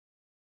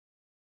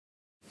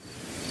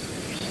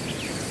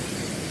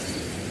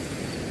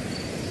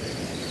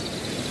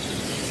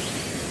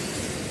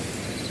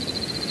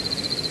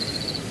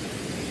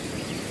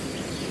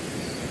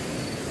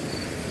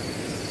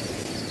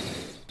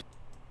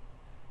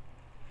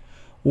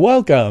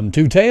Welcome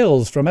to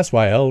Tales from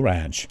SYL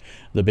Ranch,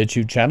 the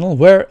BitChute channel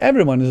where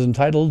everyone is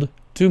entitled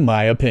to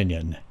my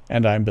opinion.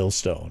 And I'm Bill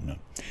Stone.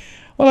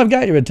 Well, I've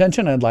got your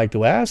attention. I'd like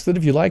to ask that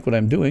if you like what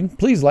I'm doing,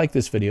 please like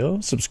this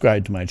video,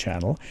 subscribe to my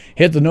channel,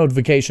 hit the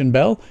notification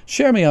bell,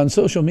 share me on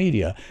social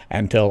media,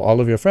 and tell all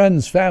of your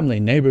friends,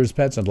 family, neighbors,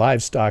 pets, and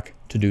livestock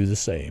to do the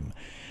same.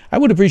 I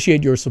would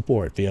appreciate your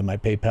support via my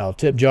PayPal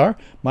tip jar,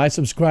 my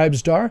Subscribe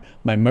Star,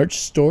 my merch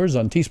stores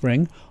on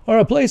Teespring, or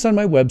a place on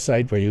my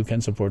website where you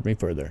can support me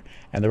further.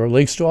 And there are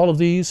links to all of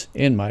these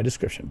in my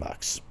description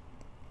box.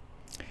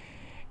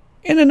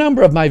 In a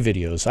number of my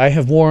videos, I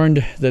have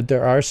warned that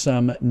there are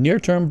some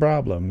near-term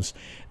problems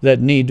that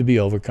need to be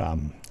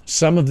overcome.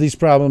 Some of these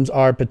problems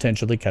are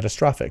potentially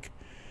catastrophic.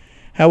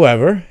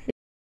 However,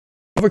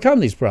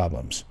 overcome these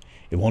problems.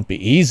 It won't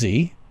be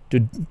easy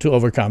to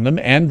overcome them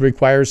and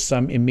requires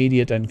some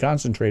immediate and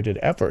concentrated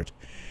effort,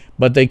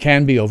 but they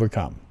can be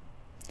overcome.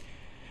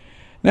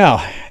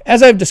 Now,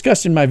 as I've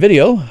discussed in my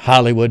video,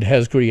 Hollywood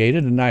has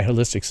created a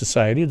nihilistic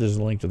society. There's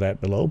a link to that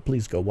below.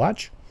 Please go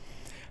watch.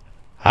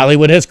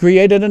 Hollywood has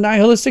created a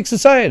nihilistic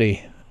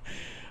society.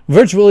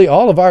 Virtually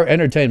all of our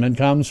entertainment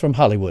comes from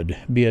Hollywood,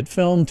 be it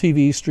film,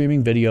 TV,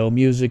 streaming video,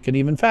 music, and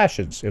even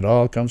fashions. It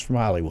all comes from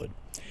Hollywood.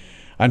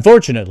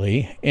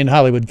 Unfortunately, in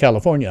Hollywood,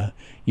 California,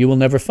 you will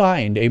never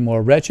find a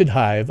more wretched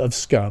hive of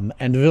scum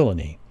and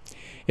villainy.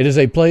 It is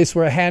a place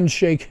where a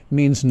handshake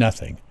means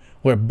nothing,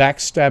 where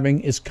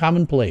backstabbing is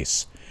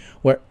commonplace,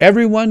 where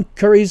everyone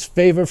curries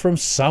favor from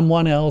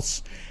someone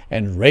else,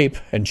 and rape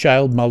and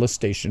child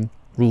molestation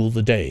rule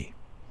the day.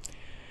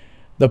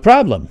 The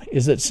problem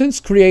is that since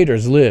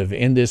creators live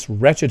in this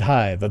wretched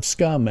hive of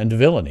scum and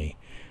villainy,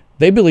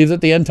 they believe that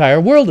the entire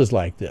world is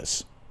like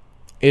this.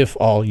 If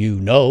all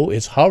you know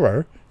is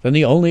horror, then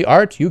the only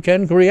art you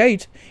can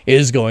create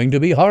is going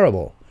to be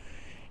horrible.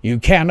 You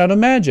cannot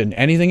imagine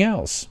anything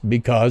else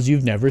because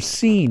you've never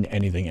seen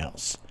anything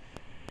else.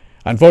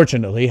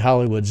 Unfortunately,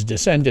 Hollywood's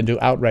descent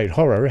into outright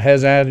horror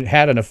has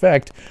had an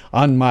effect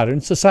on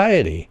modern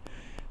society.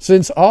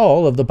 Since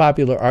all of the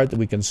popular art that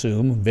we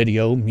consume,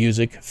 video,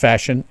 music,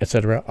 fashion,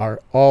 etc., are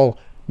all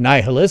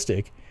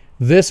nihilistic,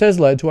 this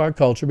has led to our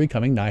culture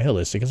becoming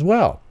nihilistic as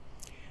well.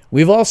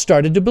 We've all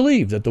started to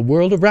believe that the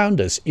world around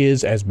us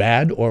is as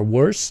bad or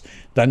worse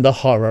than the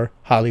horror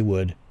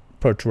Hollywood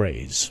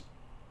portrays.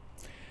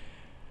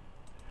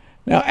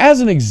 Now,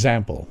 as an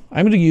example,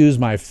 I'm going to use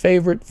my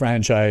favorite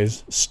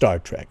franchise, Star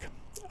Trek.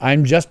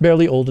 I'm just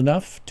barely old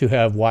enough to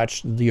have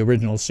watched the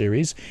original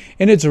series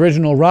in its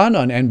original run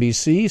on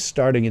NBC,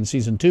 starting in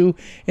Season 2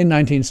 in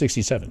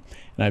 1967,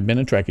 and I've been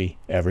a Trekkie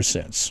ever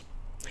since.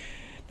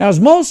 Now,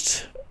 as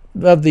most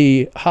of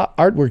the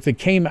artwork that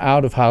came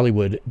out of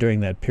Hollywood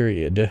during that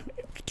period,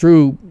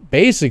 through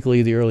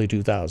basically the early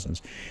 2000s,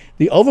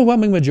 the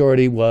overwhelming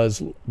majority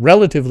was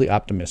relatively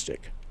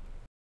optimistic.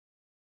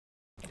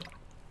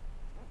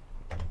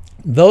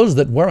 Those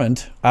that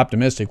weren't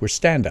optimistic were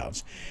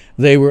standouts.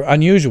 They were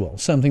unusual,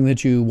 something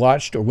that you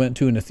watched or went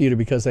to in a theater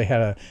because they had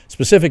a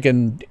specific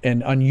and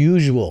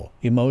unusual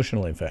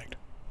emotional effect.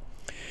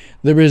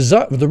 The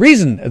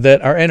reason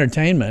that our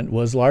entertainment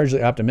was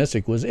largely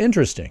optimistic was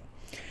interesting,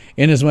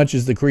 inasmuch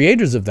as the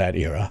creators of that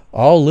era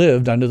all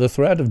lived under the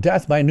threat of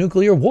death by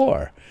nuclear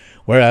war,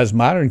 whereas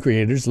modern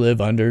creators live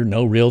under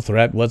no real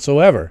threat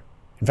whatsoever.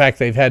 In fact,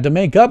 they've had to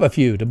make up a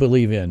few to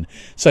believe in,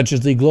 such as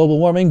the global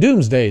warming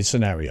doomsday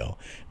scenario.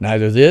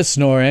 Neither this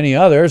nor any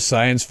other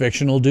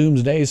science-fictional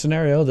doomsday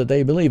scenario that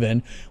they believe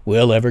in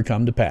will ever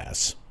come to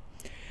pass.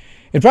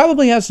 It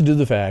probably has to do with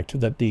the fact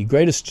that the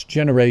greatest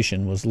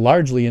generation was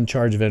largely in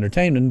charge of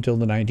entertainment until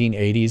the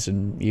 1980s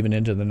and even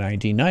into the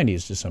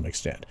 1990s to some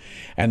extent.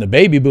 And the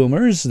baby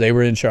boomers, they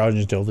were in charge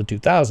until the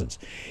 2000s.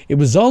 It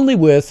was only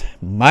with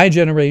my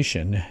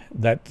generation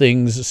that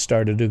things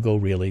started to go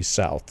really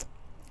south.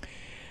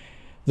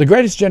 The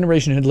greatest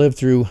generation had lived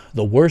through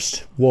the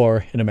worst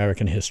war in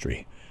American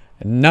history,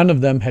 and none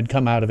of them had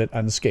come out of it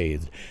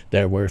unscathed.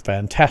 There were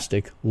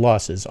fantastic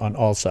losses on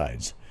all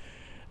sides.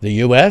 The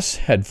U.S.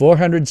 had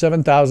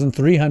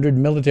 407,300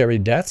 military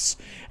deaths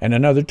and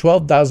another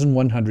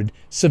 12,100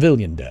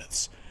 civilian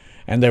deaths,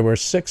 and there were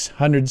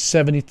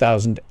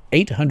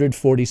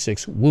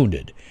 670,846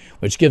 wounded,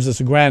 which gives us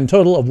a grand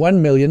total of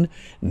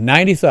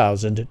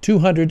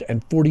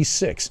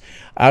 1,090,246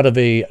 out of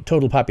a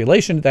total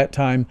population at that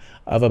time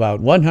of about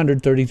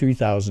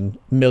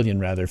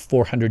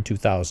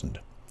 402,000.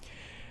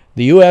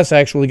 The U.S.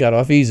 actually got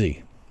off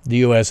easy.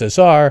 The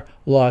USSR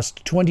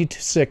lost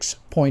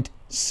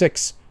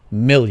 26.6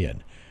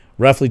 million,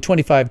 roughly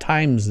 25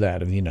 times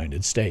that of the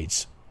United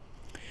States.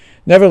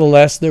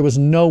 Nevertheless, there was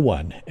no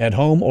one at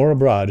home or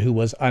abroad who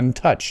was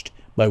untouched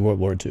by World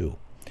War II.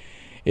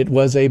 It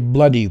was a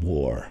bloody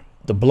war,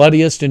 the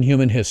bloodiest in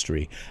human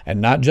history, and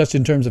not just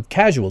in terms of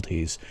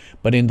casualties,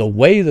 but in the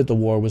way that the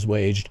war was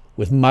waged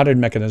with modern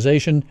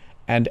mechanization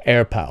and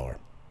air power.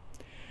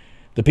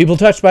 The people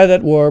touched by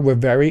that war were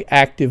very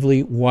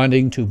actively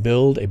wanting to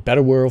build a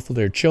better world for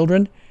their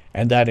children,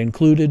 and that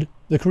included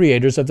the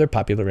creators of their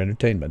popular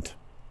entertainment.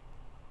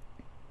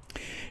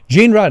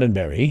 Gene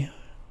Roddenberry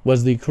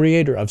was the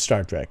creator of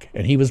Star Trek,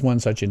 and he was one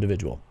such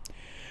individual.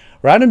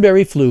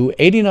 Roddenberry flew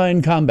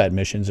 89 combat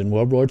missions in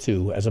World War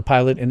II as a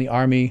pilot in the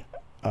Army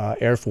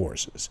Air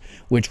Forces,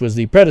 which was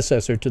the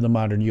predecessor to the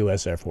modern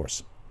U.S. Air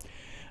Force.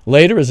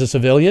 Later, as a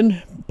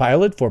civilian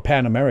pilot for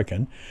Pan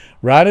American,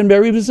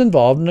 Roddenberry was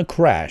involved in a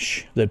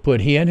crash that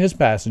put he and his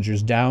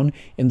passengers down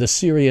in the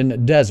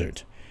Syrian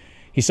desert.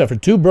 He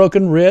suffered 2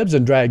 broken ribs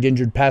and dragged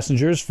injured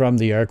passengers from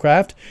the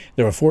aircraft.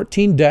 There were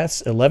 14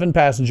 deaths, 11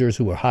 passengers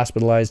who were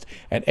hospitalized,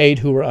 and 8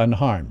 who were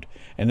unharmed.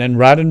 And then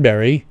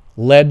Roddenberry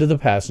led the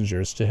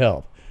passengers to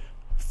help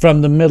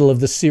from the middle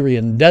of the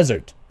Syrian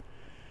desert.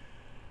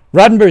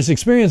 Roddenberry's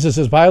experiences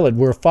as a pilot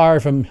were far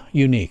from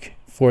unique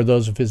for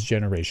those of his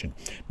generation,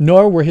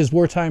 nor were his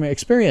wartime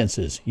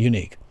experiences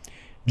unique.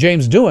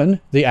 James Doohan,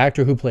 the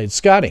actor who played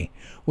Scotty,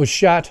 was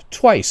shot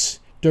twice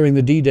during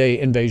the D-Day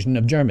invasion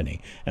of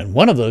Germany, and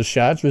one of those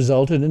shots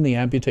resulted in the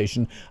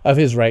amputation of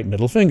his right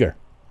middle finger.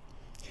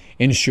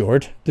 In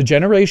short, the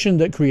generation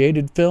that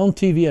created film,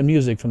 TV, and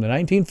music from the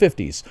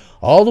 1950s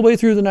all the way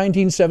through the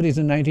 1970s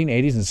and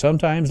 1980s and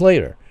sometimes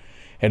later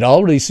had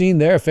already seen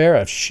their fare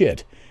of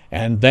shit,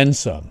 and then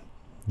some.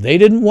 They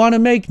didn't want to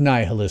make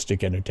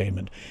nihilistic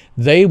entertainment.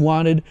 They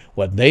wanted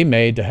what they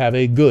made to have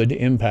a good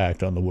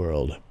impact on the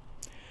world.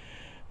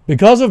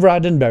 Because of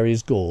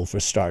Roddenberry's goal for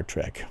Star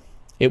Trek,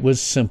 it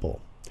was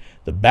simple.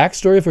 The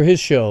backstory for his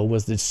show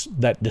was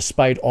that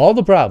despite all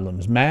the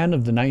problems man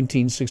of the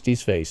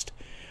 1960s faced,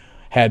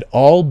 had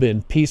all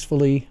been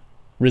peacefully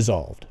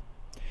resolved.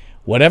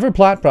 Whatever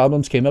plot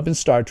problems came up in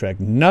Star Trek,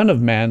 none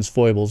of man's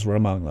foibles were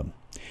among them.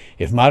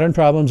 If modern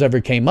problems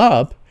ever came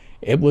up,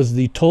 it was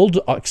told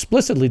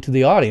explicitly to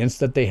the audience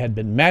that they had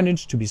been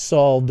managed to be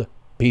solved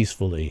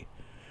peacefully.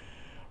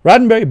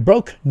 Roddenberry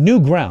broke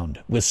new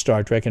ground with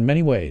Star Trek in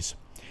many ways.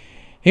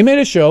 He made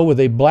a show with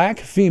a black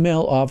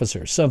female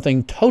officer,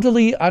 something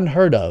totally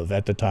unheard of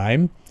at the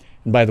time.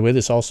 And by the way,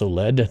 this also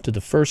led to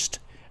the first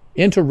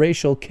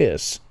interracial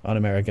kiss on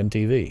American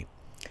TV.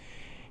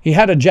 He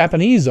had a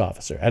Japanese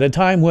officer at a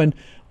time when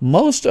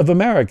most of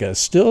America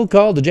still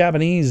called the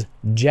Japanese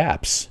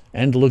Japs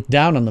and looked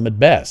down on them at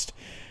best.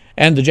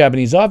 And the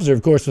Japanese officer,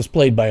 of course, was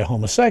played by a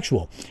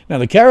homosexual. Now,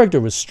 the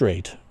character was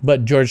straight,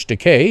 but George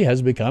Takei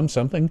has become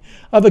something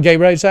of a gay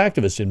rights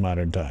activist in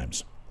modern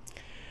times.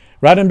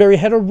 Roddenberry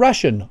had a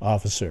Russian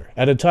officer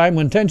at a time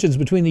when tensions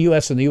between the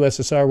U.S. and the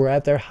USSR were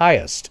at their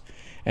highest,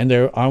 and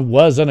there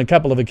was on a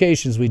couple of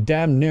occasions we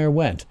damn near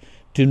went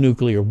to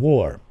nuclear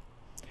war.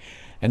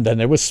 And then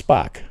there was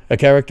Spock, a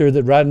character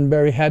that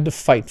Roddenberry had to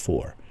fight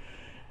for.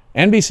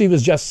 NBC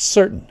was just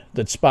certain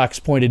that Spock's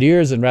pointed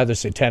ears and rather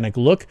satanic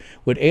look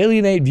would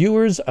alienate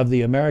viewers of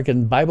the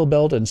American Bible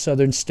Belt and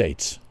southern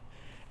states.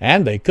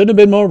 And they couldn't have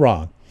been more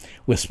wrong,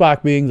 with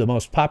Spock being the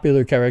most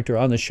popular character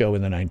on the show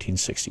in the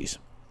 1960s.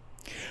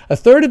 A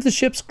third of the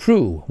ship's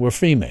crew were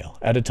female,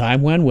 at a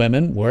time when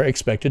women were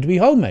expected to be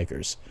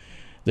homemakers.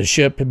 The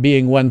ship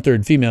being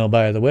 1/3 female,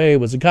 by the way,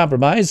 was a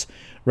compromise.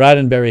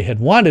 Roddenberry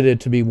had wanted it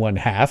to be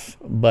 1/2,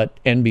 but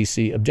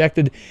NBC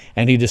objected,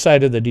 and he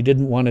decided that he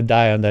didn't want to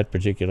die on that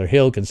particular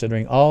hill,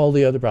 considering all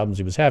the other problems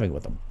he was having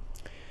with them.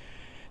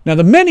 Now,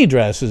 the many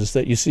dresses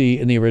that you see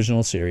in the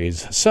original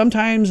series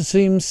sometimes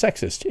seem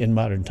sexist in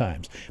modern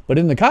times, but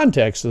in the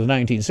context of the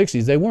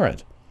 1960s, they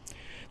weren't.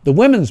 The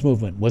women's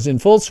movement was in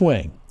full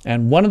swing,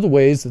 and one of the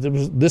ways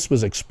that this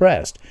was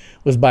expressed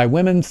was by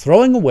women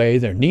throwing away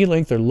their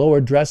knee-length or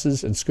lower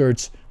dresses and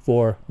skirts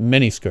for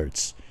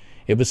miniskirts.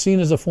 It was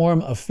seen as a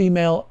form of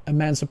female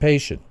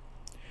emancipation.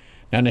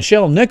 Now,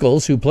 Nichelle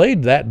Nichols, who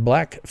played that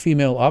black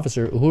female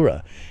officer,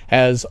 Uhura,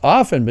 has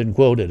often been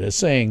quoted as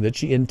saying that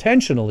she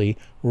intentionally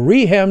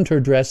re-hemmed her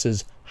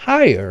dresses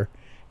higher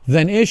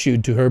than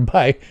issued to her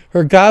by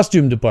her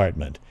costume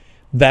department.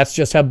 That's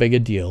just how big a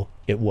deal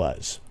it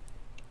was.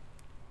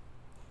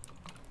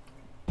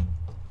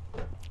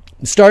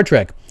 Star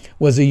Trek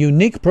was a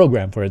unique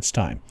program for its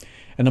time,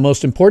 and the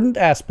most important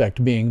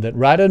aspect being that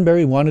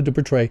Roddenberry wanted to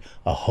portray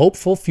a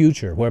hopeful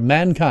future where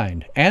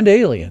mankind and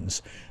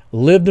aliens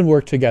lived and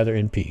worked together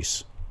in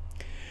peace.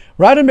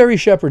 Roddenberry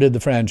shepherded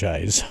the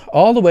franchise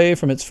all the way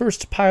from its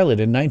first pilot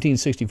in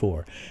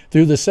 1964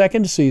 through the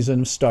second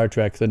season of Star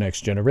Trek: The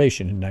Next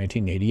Generation in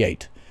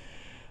 1988.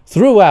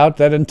 Throughout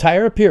that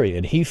entire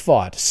period, he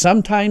fought,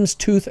 sometimes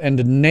tooth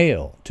and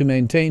nail, to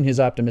maintain his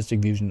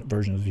optimistic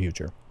version of the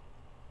future.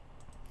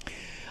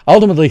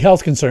 Ultimately,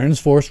 health concerns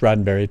forced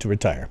Roddenberry to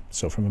retire.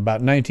 So from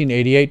about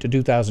 1988 to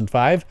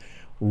 2005,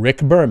 Rick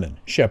Berman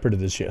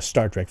shepherded the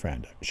Star Trek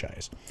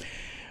franchise.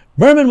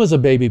 Berman was a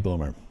baby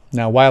boomer.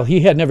 Now, while he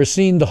had never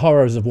seen the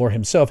horrors of war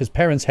himself, his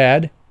parents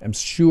had. I'm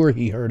sure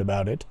he heard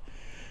about it.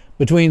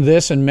 Between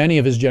this and many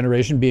of his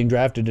generation being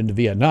drafted into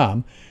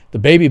Vietnam, the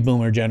baby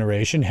boomer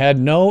generation had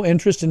no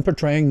interest in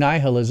portraying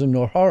nihilism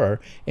nor horror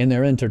in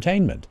their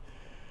entertainment.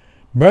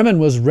 Berman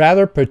was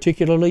rather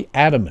particularly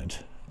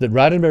adamant that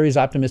Roddenberry's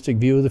optimistic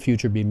view of the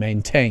future be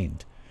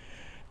maintained.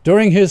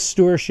 During his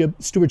stewardship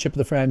of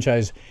the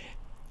franchise,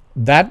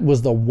 that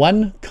was the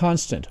one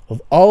constant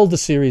of all the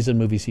series and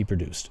movies he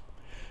produced.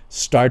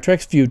 Star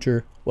Trek's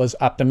future was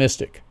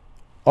optimistic,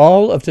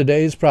 all of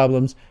today's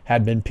problems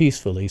had been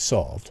peacefully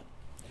solved.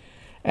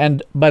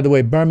 And, by the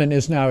way, Berman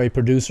is now a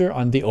producer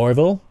on The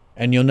Orville,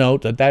 and you'll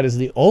note that that is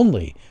the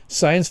only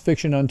science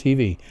fiction on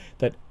TV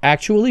that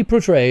actually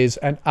portrays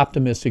an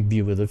optimistic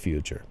view of the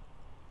future.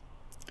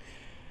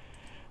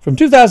 From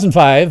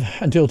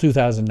 2005 until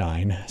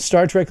 2009,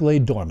 Star Trek lay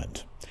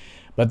dormant.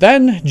 But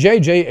then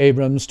J.J.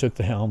 Abrams took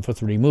the helm for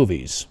 3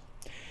 movies.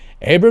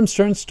 Abrams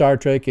turned Star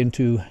Trek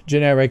into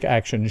generic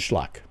action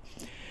schlock.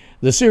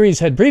 The series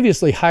had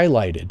previously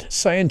highlighted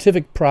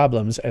scientific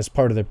problems as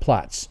part of their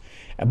plots,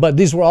 but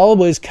these were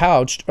always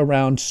couched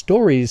around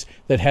stories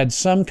that had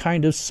some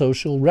kind of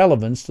social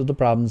relevance to the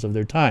problems of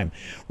their time.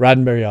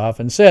 Roddenberry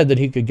often said that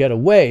he could get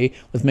away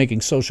with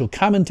making social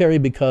commentary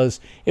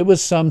because it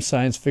was some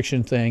science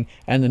fiction thing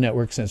and the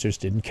network censors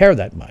didn't care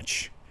that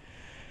much.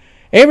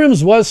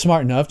 Abrams was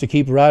smart enough to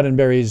keep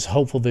Roddenberry's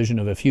hopeful vision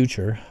of a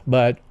future,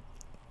 but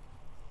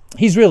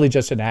he's really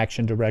just an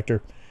action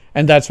director.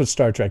 And that's what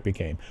Star Trek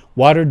became.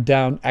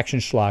 Watered-down action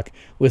schlock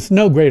with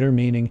no greater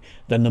meaning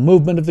than the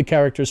movement of the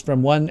characters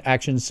from one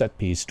action set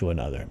piece to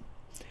another.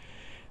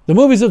 The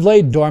movies have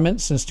laid dormant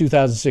since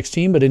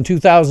 2016, but in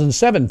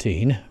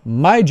 2017,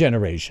 my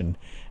generation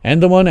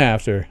and the one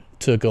after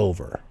took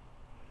over.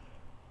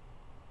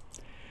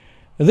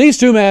 These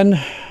 2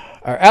 men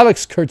are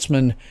Alex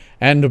Kurtzman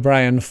and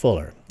Bryan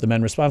Fuller, the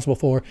men responsible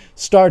for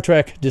Star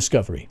Trek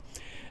Discovery.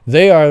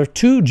 They are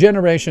 2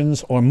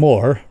 generations or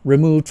more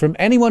removed from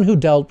anyone who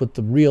dealt with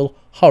the real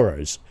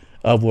horrors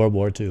of World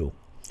War II.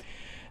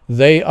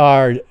 They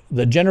are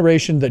the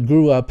generation that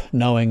grew up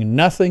knowing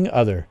nothing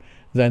other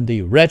than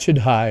the wretched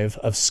hive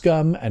of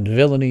scum and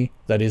villainy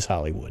that is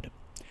Hollywood.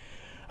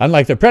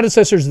 Unlike their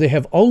predecessors, they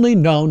have only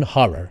known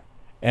horror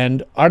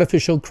and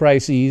artificial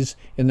crises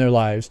in their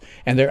lives,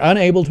 and they're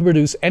unable to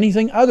produce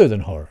anything other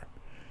than horror.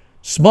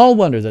 Small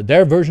wonder that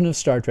their version of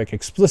Star Trek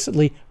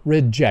explicitly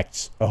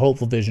rejects a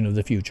hopeful vision of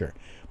the future,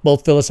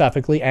 both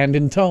philosophically and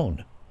in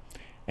tone.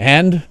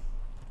 And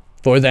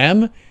for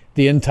them,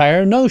 the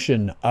entire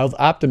notion of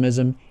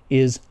optimism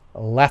is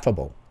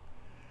laughable.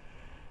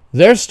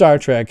 Their Star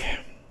Trek,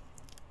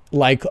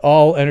 like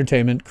all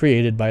entertainment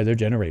created by their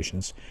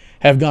generations,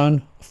 have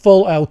gone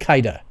full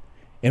Al-Qaeda.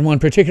 In one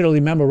particularly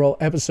memorable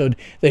episode,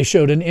 they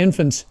showed an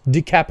infant's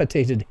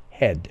decapitated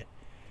head.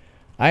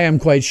 I am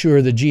quite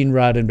sure that Gene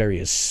Roddenberry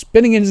is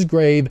spinning in his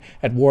grave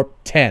at warp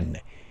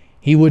 10.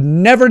 He would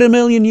never in a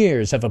million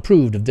years have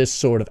approved of this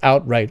sort of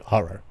outright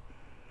horror.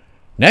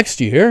 Next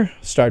year,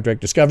 Star Trek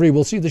Discovery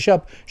will see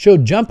the show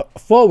jump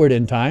forward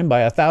in time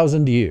by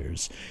 1,000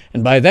 years.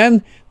 And by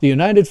then, the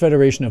United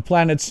Federation of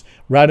Planets,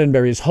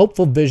 Roddenberry's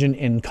hopeful vision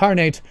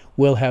incarnate,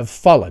 will have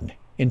fallen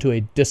into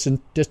a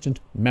distant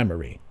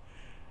memory.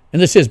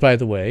 And this is, by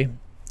the way,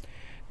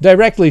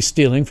 directly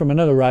stealing from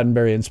another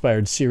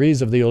Roddenberry-inspired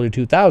series of the early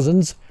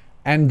 2000s,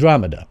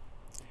 Andromeda.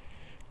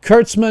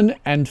 Kurtzman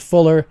and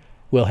Fuller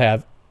will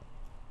have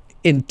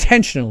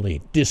intentionally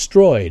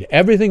destroyed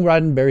everything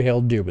Roddenberry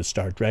held dear with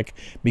Star Trek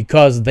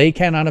because they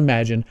cannot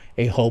imagine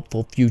a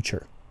hopeful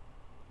future.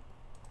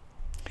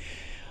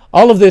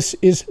 All of this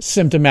is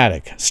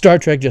symptomatic. Star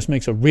Trek just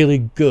makes a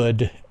really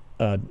good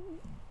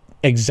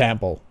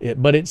example,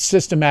 but it's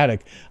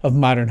systematic of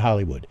modern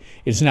Hollywood.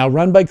 It's now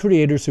run by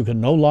creators who can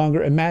no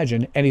longer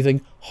imagine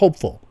anything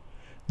hopeful.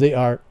 They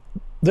are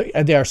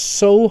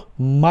so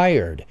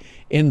mired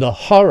in the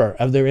horror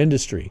of their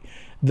industry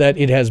that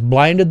it has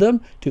blinded them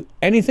to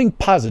anything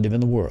positive in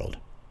the world.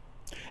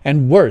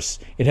 And worse,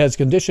 it has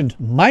conditioned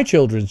my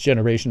children's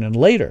generation and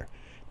later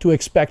to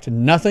expect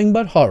nothing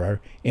but horror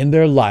in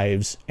their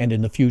lives and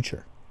in the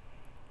future.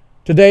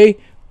 Today,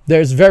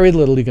 there's very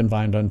little you can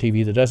find on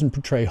TV that doesn't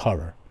portray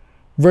horror.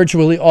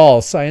 Virtually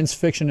all science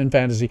fiction and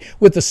fantasy,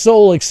 with the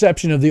sole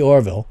exception of The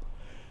Orville,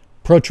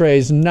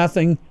 portrays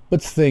nothing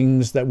but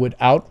things that would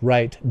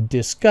outright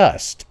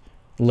disgust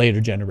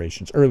earlier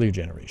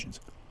generations.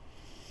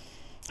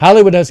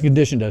 Hollywood has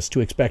conditioned us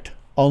to expect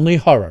only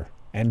horror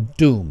and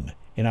doom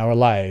in our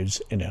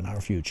lives and in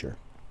our future.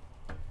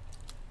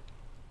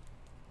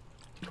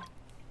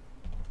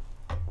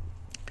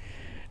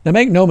 Now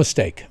make no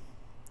mistake,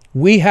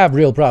 we have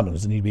real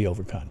problems that need to be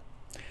overcome.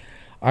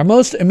 Our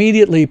most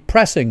immediately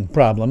pressing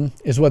problem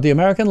is what the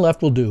American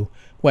left will do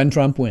when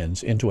Trump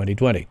wins in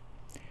 2020.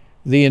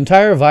 The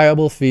entire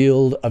viable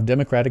field of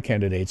Democratic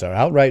candidates are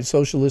outright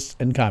socialists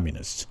and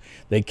communists.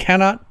 They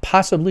cannot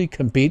possibly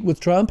compete with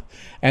Trump,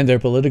 and their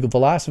political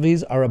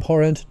philosophies are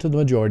abhorrent to the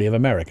majority of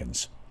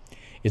Americans.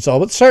 It's all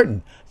but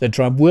certain that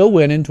Trump will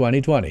win in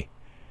 2020,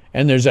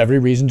 and there's every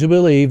reason to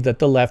believe that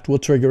the left will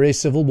trigger a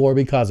civil war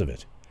because of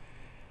it.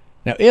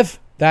 Now, if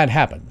that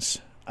happens,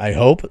 I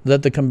hope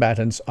that the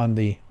combatants on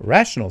the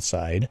rational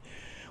side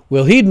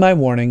will heed my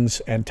warnings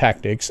and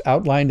tactics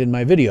outlined in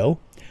my video,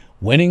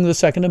 Winning the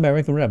Second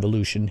American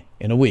Revolution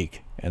in a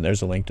Week. And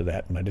there's a link to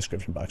that in my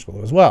description box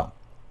below as well.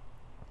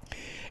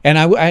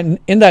 And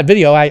in that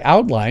video, I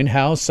outline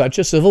how such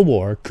a civil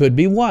war could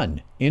be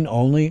won in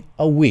only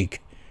a week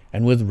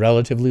and with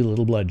relatively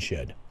little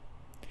bloodshed.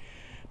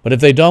 But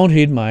if they don't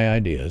heed my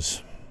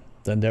ideas,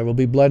 then there will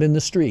be blood in the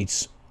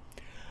streets.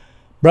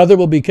 Brother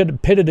will be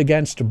pitted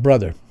against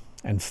brother,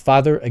 and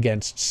father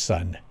against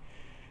son,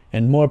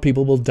 and more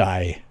people will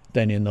die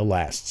than in the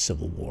last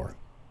Civil War.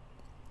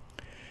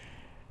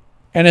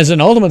 And as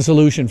an ultimate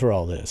solution for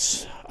all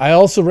this, I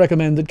also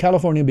recommend that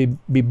California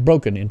be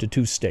broken into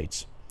 2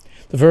 states.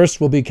 The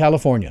first will be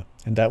California,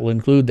 and that will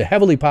include the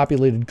heavily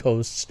populated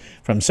coasts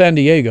from San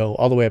Diego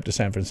all the way up to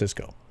San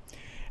Francisco.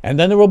 And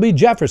then there will be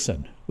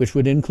Jefferson, which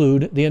would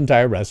include the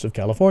entire rest of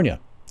California.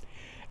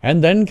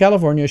 And then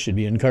California should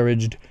be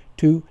encouraged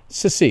to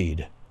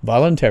secede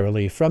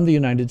voluntarily from the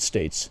United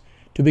States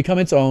to become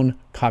its own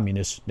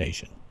communist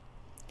nation.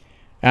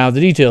 Now,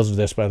 the details of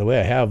this, by the way,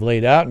 I have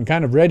laid out and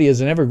kind of ready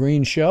as an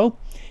evergreen show.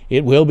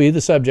 It will be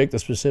the subject, the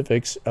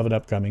specifics of an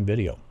upcoming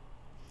video.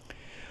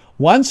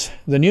 Once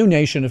the new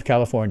nation of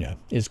California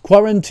is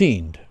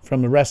quarantined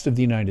from the rest of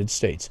the United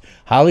States,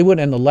 Hollywood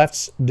and the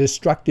left's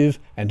destructive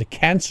and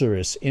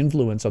cancerous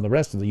influence on the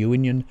rest of the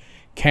Union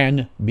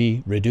can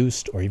be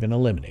reduced or even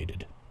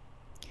eliminated.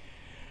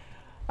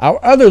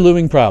 Our other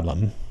looming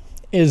problem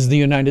is the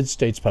United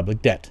States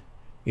public debt.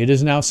 It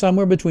is now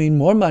somewhere between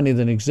more money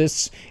than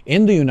exists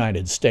in the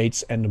United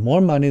States and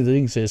more money than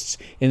exists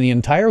in the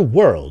entire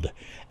world,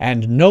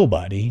 and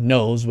nobody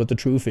knows what the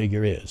true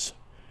figure is.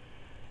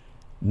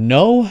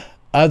 No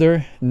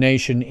other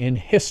nation in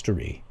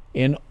history,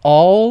 in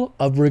all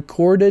of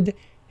recorded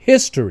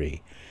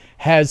history,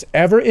 has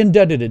ever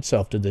indebted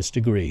itself to this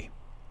degree.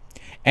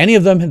 Any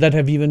of them that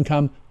have even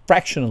come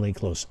fractionally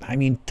close, I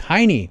mean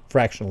tiny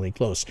fractionally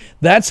close.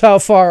 That's how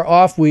far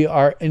off we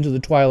are into the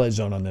twilight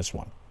zone on this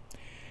one.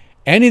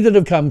 Any that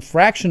have come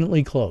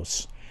fractionally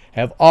close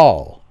have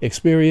all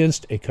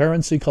experienced a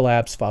currency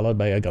collapse followed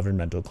by a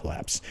governmental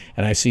collapse.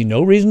 And I see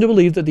no reason to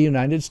believe that the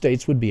United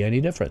States would be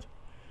any different.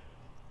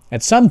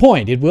 At some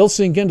point, it will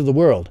sink into the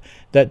world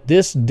that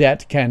this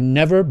debt can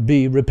never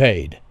be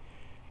repaid.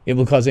 It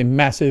will cause a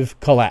massive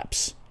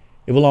collapse.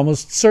 It will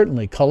almost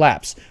certainly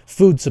collapse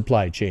food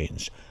supply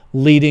chains,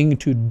 leading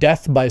to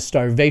death by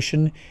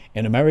starvation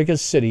in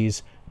America's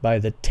cities by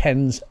the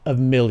tens of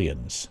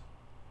millions.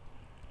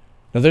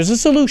 Now, there's a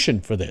solution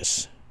for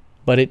this,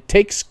 but it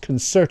takes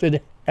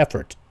concerted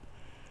effort.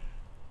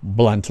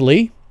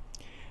 Bluntly,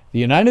 the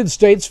United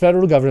States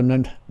federal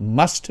government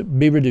must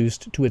be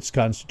reduced to its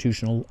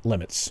constitutional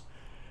limits.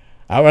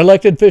 Our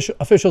elected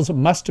officials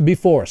must be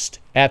forced,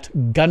 at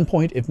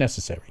gunpoint if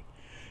necessary,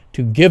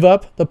 to give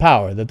up the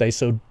power that they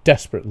so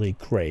desperately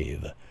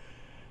crave.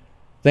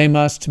 They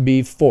must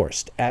be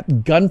forced, at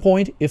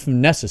gunpoint if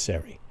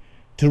necessary,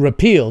 to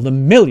repeal the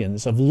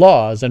millions of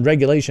laws and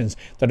regulations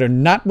that are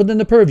not within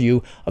the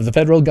purview of the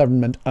federal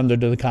government under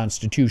the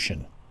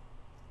Constitution.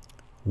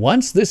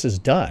 Once this is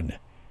done,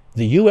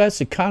 the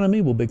U.S.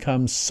 economy will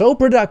become so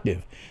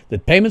productive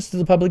that payments to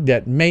the public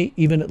debt may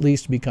even at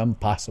least become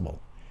possible.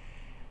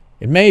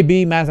 It may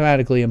be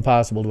mathematically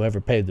impossible to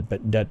ever pay the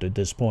debt at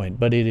this point,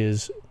 but it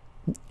is,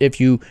 if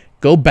you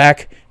go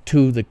back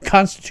to the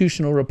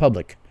constitutional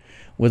republic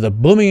with a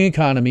booming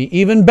economy,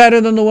 even better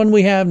than the one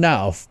we have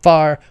now,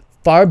 far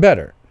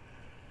better.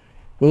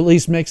 We'll at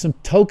least make some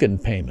token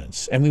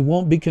payments, and we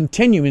won't be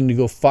continuing to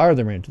go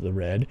farther into the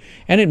red,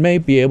 and it may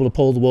be able to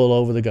pull the wool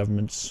over the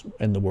governments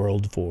and the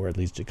world for at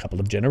least a couple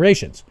of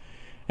generations.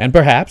 And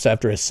perhaps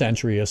after a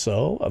century or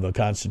so of a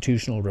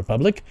constitutional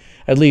republic,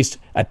 at least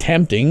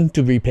attempting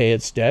to repay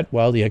its debt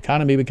while the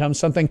economy becomes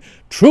something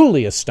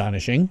truly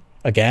astonishing,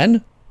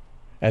 again,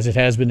 as it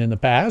has been in the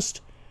past,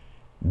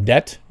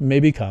 debt may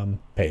become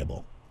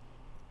payable.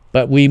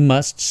 But we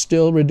must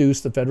still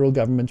reduce the federal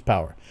government's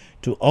power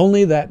to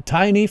only that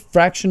tiny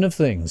fraction of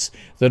things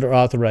that are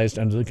authorized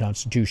under the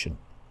Constitution.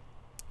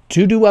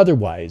 To do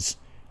otherwise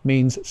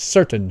means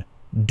certain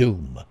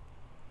doom.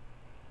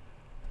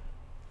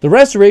 The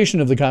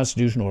restoration of the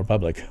constitutional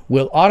republic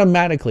will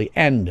automatically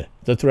end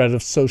the threat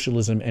of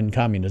socialism and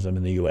communism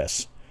in the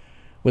U.S.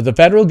 With the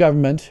federal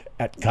government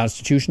at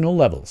constitutional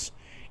levels,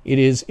 it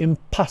is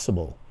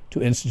impossible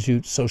to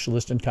institute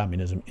socialist and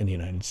communism in the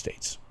United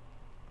States.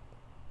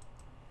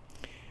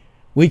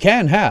 We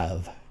can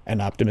have an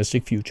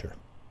optimistic future.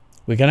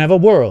 We can have a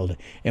world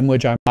in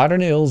which our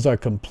modern ills are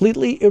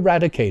completely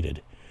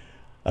eradicated,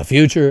 a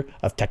future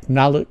of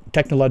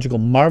technological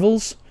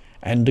marvels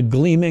and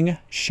gleaming,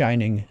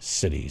 shining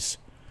cities.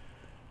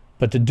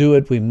 But to do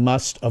it, we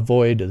must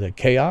avoid the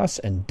chaos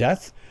and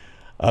death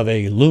of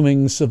a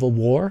looming civil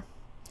war,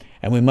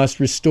 and we must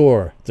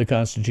restore the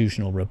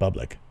constitutional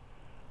republic.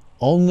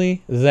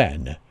 Only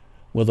then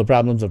will the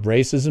problems of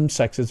racism,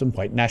 sexism,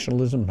 white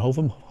nationalism, and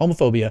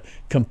homophobia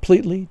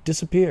completely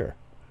disappear.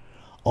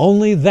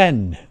 Only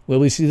then will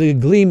we see the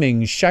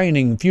gleaming,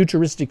 shining,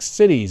 futuristic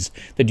cities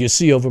that you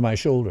see over my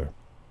shoulder.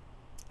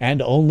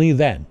 And only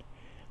then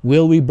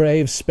will we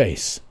brave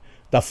space,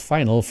 the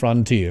final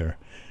frontier,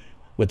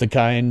 with the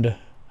kind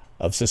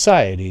of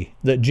society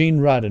that Gene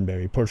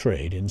Roddenberry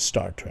portrayed in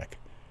Star Trek.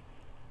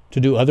 To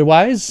do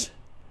otherwise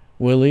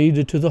will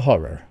lead to the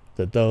horror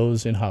that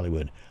those in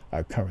Hollywood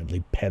are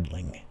currently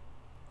peddling.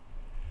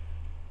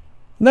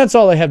 And that's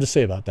all I have to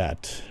say about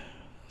that.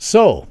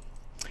 So,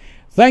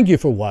 Thank you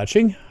for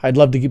watching. I'd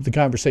love to keep the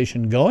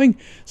conversation going,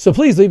 so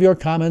please leave your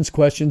comments,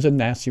 questions, and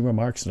nasty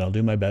remarks, and I'll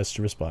do my best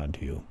to respond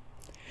to you.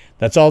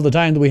 That's all the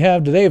time that we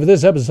have today for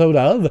this episode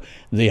of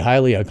the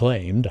highly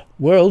acclaimed,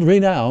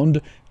 world-renowned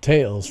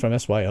Tales from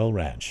SYL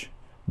Ranch,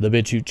 the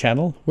BitChute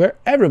channel where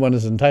everyone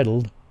is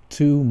entitled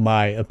to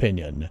my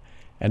opinion.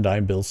 And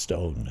I'm Bill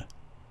Stone.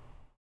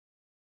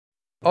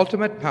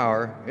 Ultimate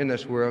power in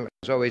this world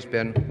has always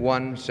been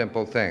one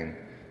simple thing: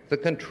 the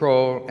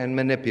control and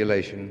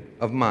manipulation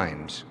of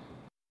minds.